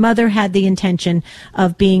 and your mother had the intention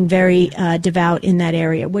of being very devout in that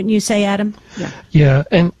area. Wouldn't you say, Adam? Yeah,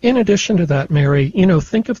 and in addition to that, Mary,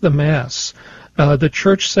 think of the Mass. The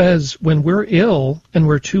Church says when we're ill and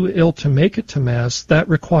we're too ill to make it to Mass, that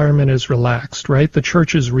requirement is relaxed, right? The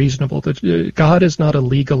Church is reasonable. God is not a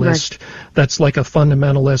legalist that's like a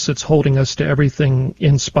fundamentalist that's holding us to everything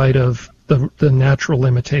in spite of the natural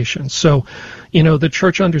limitations. So, the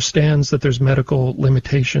Church understands that there's medical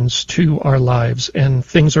limitations to our lives, and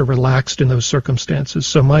things are relaxed in those circumstances.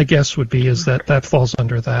 So my guess would be is that falls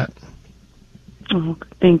under that. Oh,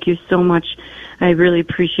 thank you so much. I really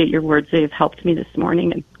appreciate your words. They have helped me this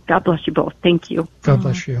morning, and God bless you both. Thank you. God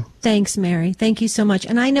bless you. Thanks, Mary. Thank you so much.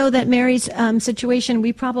 And I know that Mary's situation,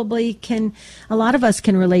 we probably can, a lot of us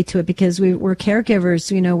can relate to it because we're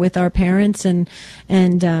caregivers, with our parents and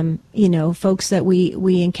folks that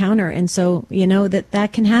we encounter. And so, that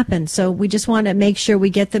can happen. So we just want to make sure we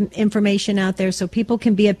get the information out there so people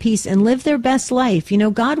can be at peace and live their best life.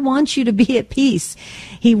 God wants you to be at peace.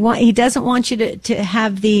 He doesn't want you to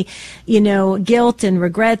have the, guilt and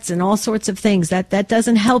regrets and all sorts of things. That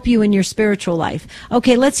doesn't help you in your spiritual life.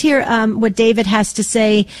 Okay, let's hear what David has to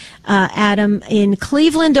say, Adam, in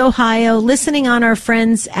Cleveland, Ohio, listening on our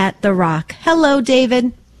friends at The Rock. Hello,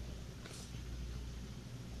 David.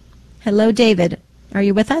 Hello, David. Are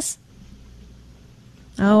you with us?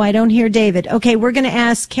 Oh, I don't hear David. Okay, we're going to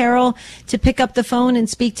ask Carol to pick up the phone and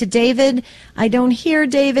speak to David. I don't hear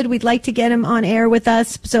David. We'd like to get him on air with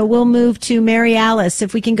us, so we'll move to Mary Alice.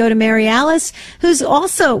 If we can go to Mary Alice, who's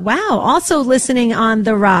also listening on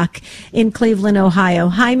The Rock in Cleveland, Ohio.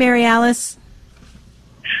 Hi, Mary Alice.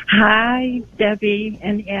 Hi, Debbie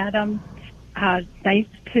and Adam.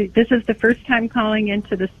 This is the first time calling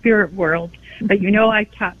into the spirit world, but I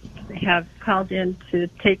have called in to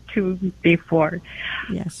take two before.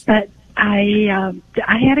 Yes. But I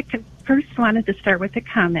first wanted to start with a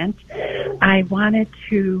comment. I wanted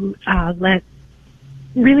to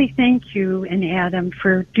really thank you and Adam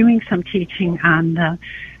for doing some teaching on the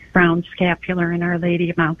brown scapular in Our Lady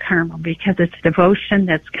of Mt Carmel, because it's devotion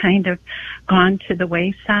that's kind of gone to the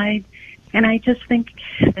wayside. And I just think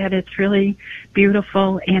that it's really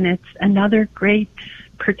beautiful, and it's another great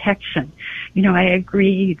protection. I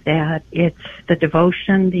agree that it's the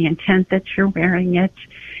devotion, the intent that you're wearing it,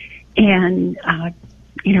 and,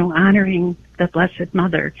 honoring the Blessed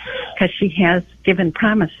Mother, because she has given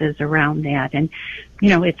promises around that. And,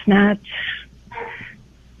 it's not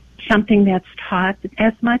something that's taught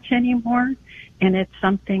as much anymore, and it's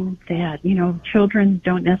something that, children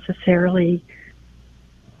don't necessarily,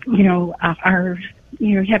 you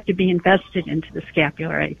have to be invested into the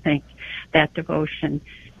scapular, I think, that devotion.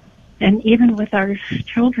 And even with our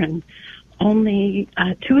children, only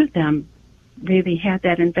two of them really had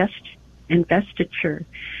that investiture.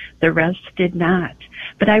 The rest did not.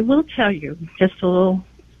 But I will tell you just a little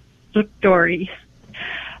story.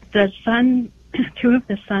 Two of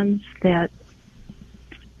the sons that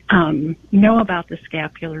know about the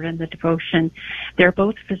scapular and the devotion, they're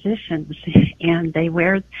both physicians, and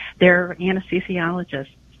they're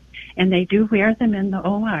anesthesiologists, and they do wear them in the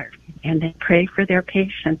OR, and they pray for their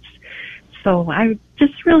patients. So I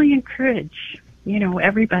just really encourage,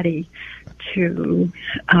 everybody to,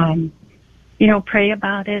 pray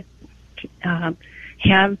about it,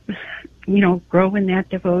 have, grow in that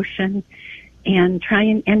devotion, and try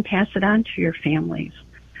and pass it on to your families.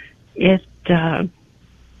 It's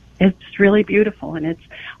really beautiful, and it's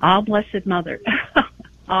all Blessed Mother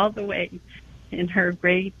all the way in her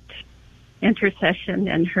great intercession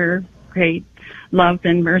and her great love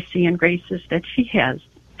and mercy and graces that she has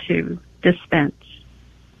to dispense.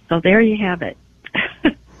 So there you have it.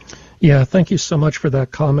 Yeah, thank you so much for that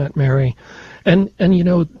comment, Mary. And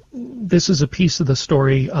this is a piece of the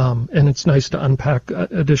story, and it's nice to unpack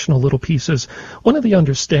additional little pieces. One of the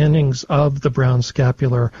understandings of the brown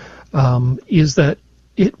scapular is that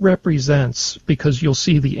it represents, because you'll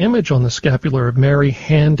see the image on the scapular of Mary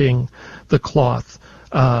handing the cloth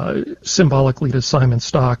symbolically to Simon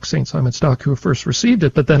Stock, St. Simon Stock, who first received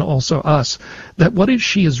it, but then also us, that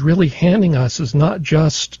she is really handing us is not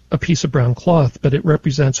just a piece of brown cloth, but it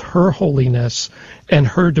represents her holiness and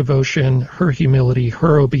her devotion, her humility,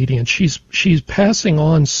 her obedience. She's passing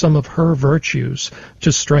on some of her virtues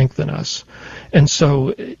to strengthen us. And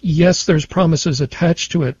so, yes, there's promises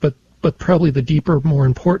attached to it, but probably the deeper, more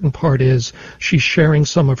important part is she's sharing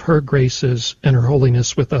some of her graces and her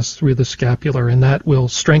holiness with us through the scapular, and that will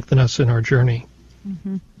strengthen us in our journey.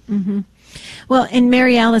 Mm-hmm. Mm-hmm. Well, and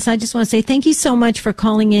Mary Alice, I just want to say thank you so much for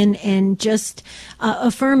calling in and just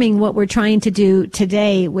affirming what we're trying to do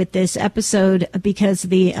today with this episode, because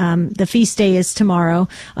the feast day is tomorrow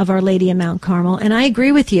of Our Lady of Mt Carmel. And I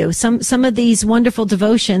agree with you. Some of these wonderful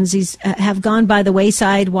devotions have gone by the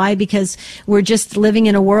wayside. Why? Because we're just living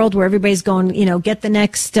in a world where everybody's going, get the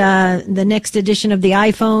next edition of the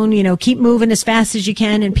iPhone, keep moving as fast as you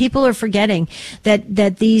can. And people are forgetting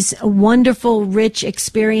that these wonderful, rich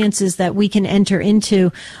experiences that we can enter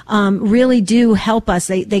into really do help us.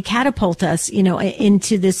 They catapult us,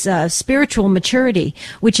 into this spiritual maturity,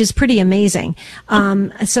 which is pretty amazing.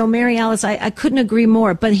 So Mary Alice, I couldn't agree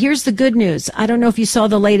more. But here's the good news. I don't know if you saw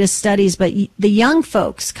the latest studies, but the young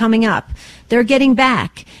folks coming up, They're getting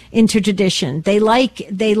back into tradition. They like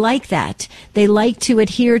that. They like to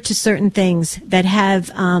adhere to certain things that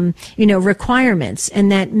have, requirements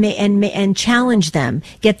and that and challenge them,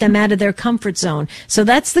 get them out of their comfort zone. So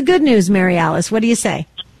that's the good news, Mary Alice. What do you say?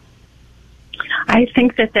 I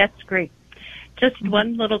think that's great. Just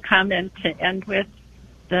one little comment to end with.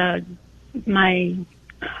 My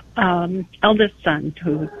eldest son,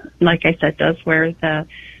 who, like I said, does wear the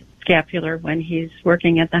scapular when he's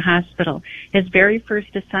working at the hospital. His very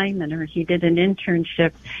first assignment, or he did an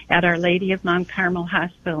internship at Our Lady of Mt Carmel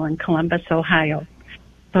Hospital in Columbus, Ohio.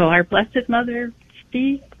 So our Blessed Mother,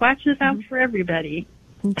 she watches out for everybody.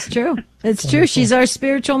 It's true. It's true. She's our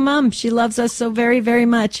spiritual mom. She loves us so very, very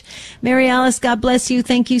much. Mary Alice, God bless you.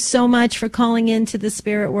 Thank you so much for calling into the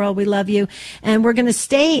spirit world. We love you. And we're going to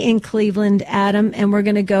stay in Cleveland, Adam, and we're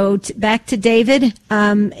going to go back to David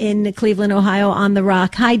in Cleveland, Ohio, on the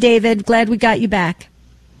Rock. Hi, David. Glad we got you back.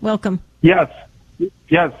 Welcome. Yes.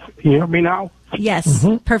 Can you hear me now? Yes.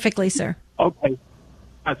 Perfectly, sir. Okay.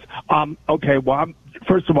 Yes. Okay. Well,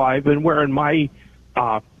 first of all, I've been wearing my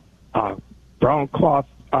brown cloth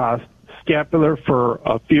scapular for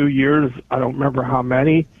a few years. I don't remember how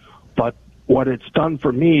many, but what it's done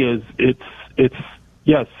for me is it's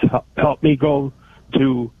helped me go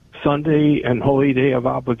to Sunday and Holy Day of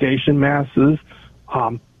Obligation masses,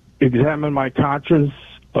 examine my conscience,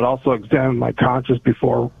 but also examine my conscience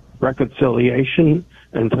before reconciliation,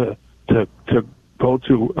 and to go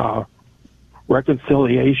to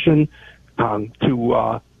reconciliation,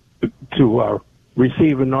 to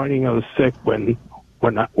receive anointing of the sick when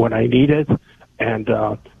I need it, and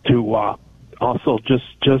to also just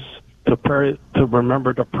to pray, to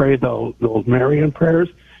remember to pray those Marian prayers,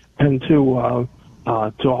 and to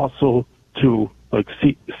also to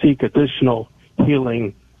seek additional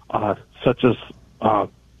healing, such as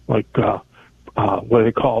what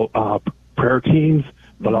they call prayer teams,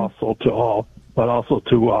 but also to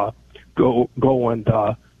go and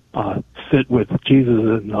sit with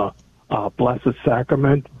Jesus in the Blessed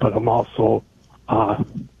Sacrament. But I'm also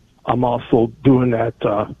doing that.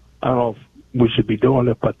 I don't know if we should be doing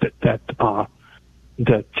it, but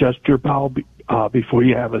that gesture bow before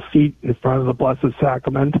you have a seat in front of the Blessed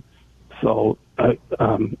Sacrament. So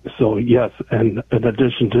yes, and in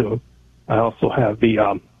addition to, I also have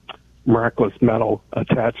the miraculous medal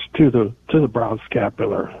attached to the brown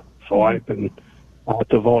scapular. So I've been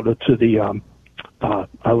devoted to the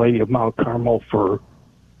Our Lady of Mt Carmel for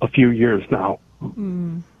a few years now.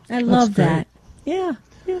 I love that. Yeah.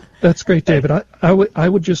 That's great, David. I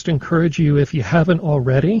would just encourage you, if you haven't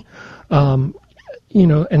already, and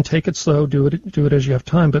take it slow, do it as you have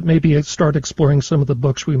time, but maybe start exploring some of the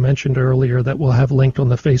books we mentioned earlier that we'll have linked on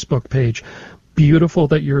the Facebook page. Beautiful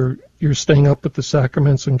that you're staying up with the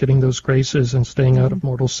sacraments and getting those graces and staying out of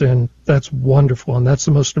mortal sin. That's wonderful, and that's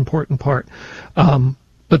the most important part.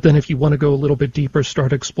 But then if you want to go a little bit deeper,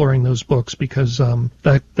 start exploring those books, because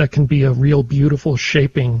that can be a real beautiful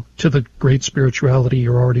shaping to the great spirituality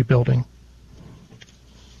you're already building.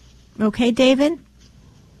 Okay, David?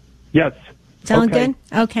 Yes. Sound good?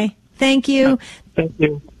 Okay. Thank you. Thank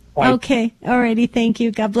you. Bye. Okay. All righty. Thank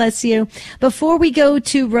you. God bless you. Before we go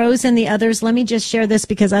to Rose and the others, let me just share this,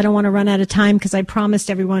 because I don't want to run out of time, because I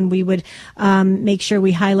promised everyone we would make sure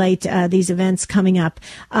we highlight these events coming up.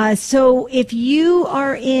 So if you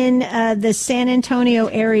are in the San Antonio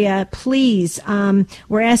area, please,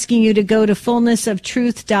 we're asking you to go to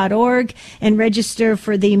fullnessoftruth.org and register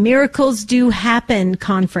for the Miracles Do Happen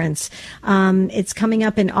conference. It's coming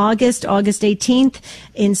up in August 18th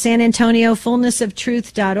in San Antonio,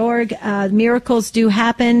 fullnessoftruth.org. Miracles do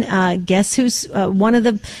happen. Guess who's one of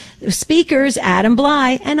the speakers? Adam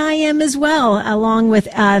Bly, and I am as well, along with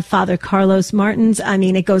Father Carlos Martins. I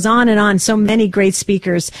mean, it goes on and on. So many great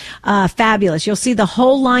speakers. Fabulous. You'll see the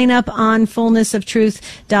whole lineup on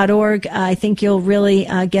fullnessoftruth.org. I think you'll really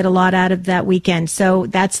get a lot out of that weekend. So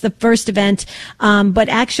that's the first event. But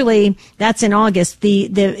actually, that's in August.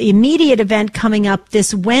 The immediate event coming up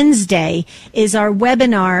this Wednesday is our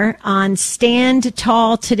webinar on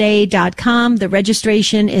StandTallToday.com. The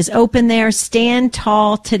registration is open there,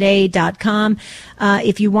 StandTallToday.com.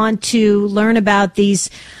 If you want to learn about these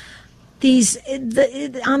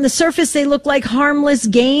on the surface, they look like harmless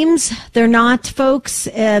games. They're not, folks.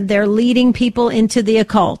 They're leading people into the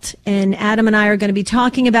occult. And Adam and I are going to be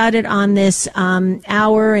talking about it on this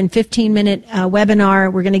hour and 15-minute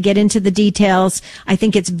webinar. We're going to get into the details. I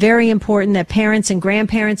think it's very important that parents and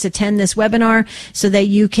grandparents attend this webinar so that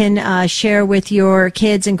you can share with your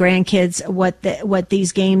kids and grandkids what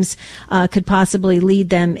these games could possibly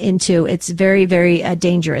lead them into. It's very, very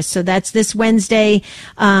dangerous. So that's this Wednesday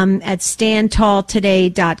at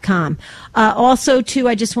standtalltoday.com. Also, too,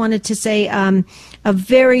 I just wanted to say a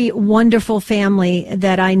very wonderful family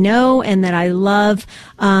that I know and that I love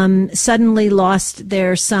suddenly lost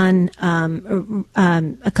their son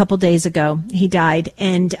a couple days ago. He died,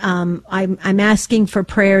 and I'm asking for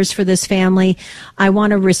prayers for this family. I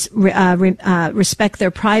want to respect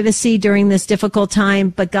their privacy during this difficult time,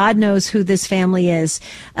 but God knows who this family is.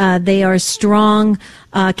 They are strong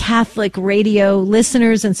Catholic radio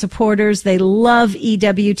listeners and supporters. They love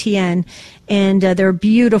EWTN. And they're a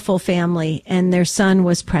beautiful family, and their son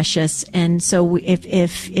was precious. And so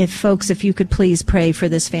if folks, if you could please pray for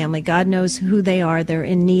this family. God knows who they are. They're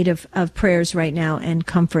in need of prayers right now and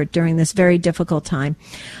comfort during this very difficult time.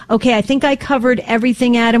 Okay, I think I covered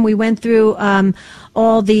everything, Adam. We went through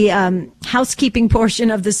all the housekeeping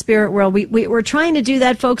portion of the spirit world. We're trying to do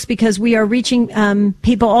that, folks, because we are reaching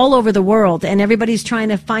people all over the world, and everybody's trying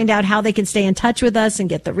to find out how they can stay in touch with us and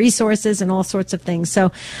get the resources and all sorts of things.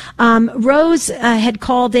 So Rose had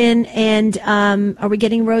called in, and are we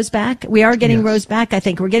getting Rose back? We are getting Rose back, I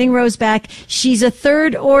think. We're getting Rose back. She's a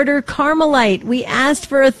third-order Carmelite. We asked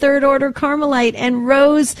for a third-order Carmelite, and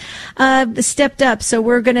Rose stepped up. So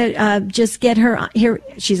we're going to just get her here.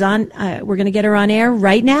 She's on. We're going to get her on air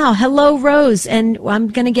right now. Hello, Rose. And I'm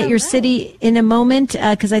going to get your city in a moment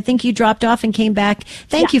because I think you dropped off and came back.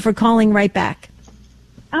 Thank you for calling right back.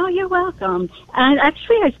 Oh, you're welcome. And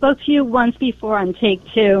actually, I spoke to you once before on Take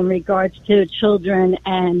Two in regards to children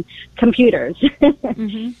and computers.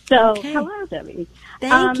 So, hello, Debbie.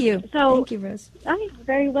 Thank you. Thank you, Rose. Oh, you're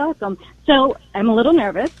very welcome. So, I'm a little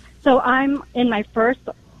nervous. So, I'm in my first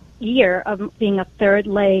year of being a third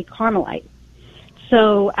lay Carmelite.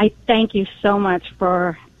 So, I thank you so much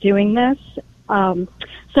for doing this.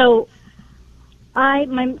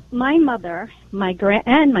 My mother, my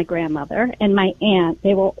grandmother, and my aunt,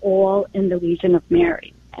 they were all in the Legion of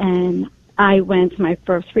Mary. And I went to my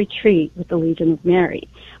first retreat with the Legion of Mary.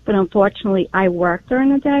 But unfortunately, I worked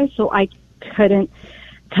during the day, so I couldn't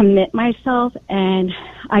commit myself. And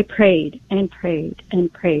I prayed and prayed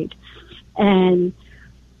and prayed. And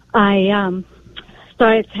I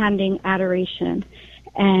started attending adoration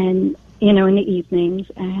and, in the evenings.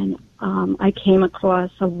 And I came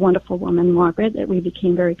across a wonderful woman, Margaret, that we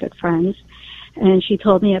became very good friends. And she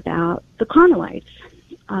told me about the Carmelites.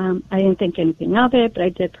 I didn't think anything of it, but I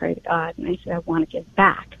did pray to God, and I said, I want to give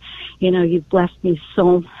back. You've blessed me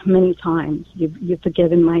so many times. You've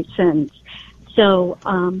forgiven my sins. So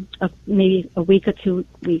maybe a week or 2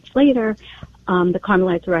 weeks later, the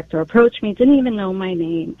Carmelite director approached me, didn't even know my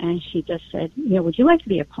name, and she just said, would you like to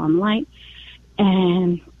be a Carmelite?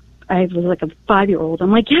 And I was like a 5-year-old.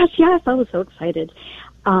 I'm like, yes. I was so excited.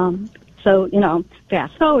 So,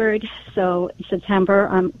 fast forward. So in September,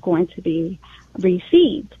 I'm going to be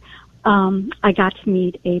received. I got to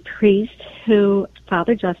meet a priest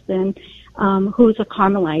Father Justin, who's a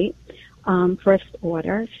Carmelite, first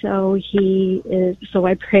order. So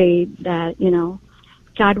I prayed that,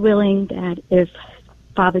 God willing, that if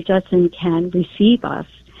Father Justin can receive us,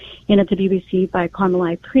 to be received by a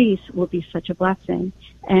Carmelite priest will be such a blessing.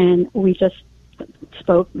 And we just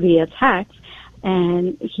spoke via text,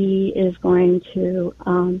 and he is going to,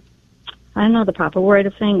 I don't know the proper word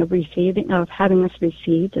of saying, of having us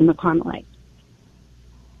received in the Carmelite.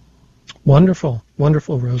 Wonderful,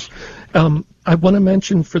 Rose. I want to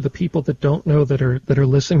mention for the people that don't know that are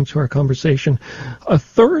listening to our conversation, a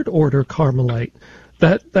third order Carmelite.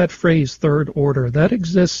 That phrase, third order, that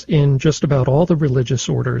exists in just about all the religious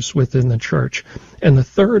orders within the church. And the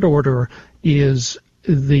third order is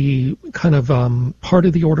the kind of part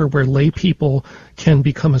of the order where lay people can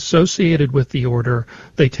become associated with the order.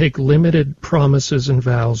 They take limited promises and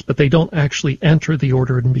vows, but they don't actually enter the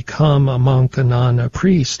order and become a monk, a nun, a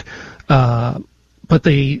priest. But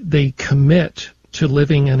they commit to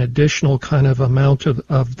living an additional kind of amount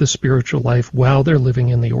of the spiritual life while they're living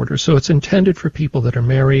in the order. So it's intended for people that are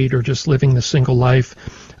married or just living the single life,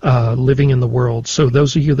 living in the world. So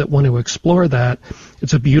those of you that want to explore that,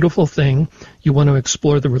 it's a beautiful thing. You want to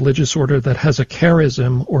explore the religious order that has a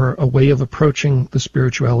charism or a way of approaching the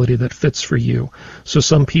spirituality that fits for you. So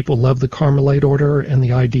some people love the Carmelite order and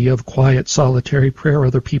the idea of quiet, solitary prayer.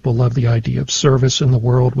 Other people love the idea of service in the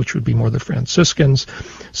world, which would be more the Franciscans.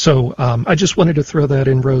 So I just wanted to throw that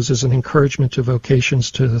in, Rose, as an encouragement to vocations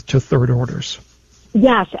to third orders.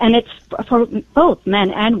 Yes, and it's for both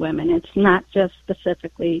men and women. It's not just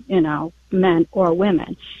specifically, men or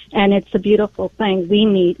women. And it's a beautiful thing. We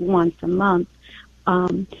meet once a month.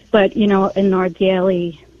 But, in our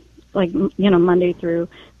daily, Monday through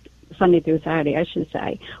Sunday through Saturday, I should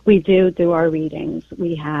say, we do our readings.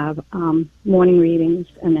 We have morning readings,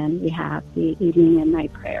 and then we have the evening and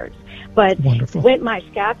night prayers. But Wonderful. with my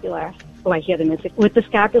scapular, I hear the music. With the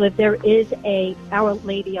scapular, there is a Our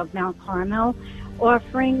Lady of Mt Carmel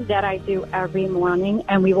offering that I do every morning,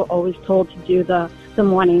 and we were always told to do the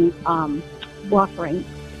morning offering,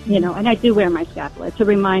 and I do wear my scapular. It's a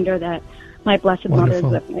reminder that my Blessed Mother is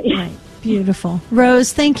with me. Right. Beautiful.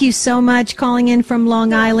 Rose, thank you so much, calling in from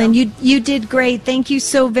Long Island. You did great. Thank you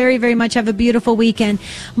so very, very much. Have a beautiful weekend.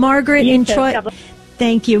 Margaret in Troy.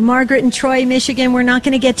 Thank you. Margaret in Troy, Michigan, we're not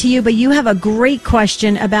going to get to you, but you have a great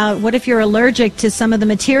question about what if you're allergic to some of the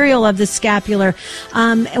material of the scapular.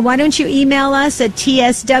 Why don't you email us at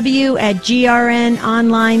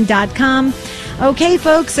tsw@grnonline.com. Okay,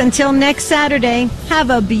 folks, until next Saturday,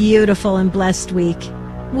 have a beautiful and blessed week.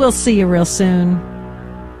 We'll see you real soon.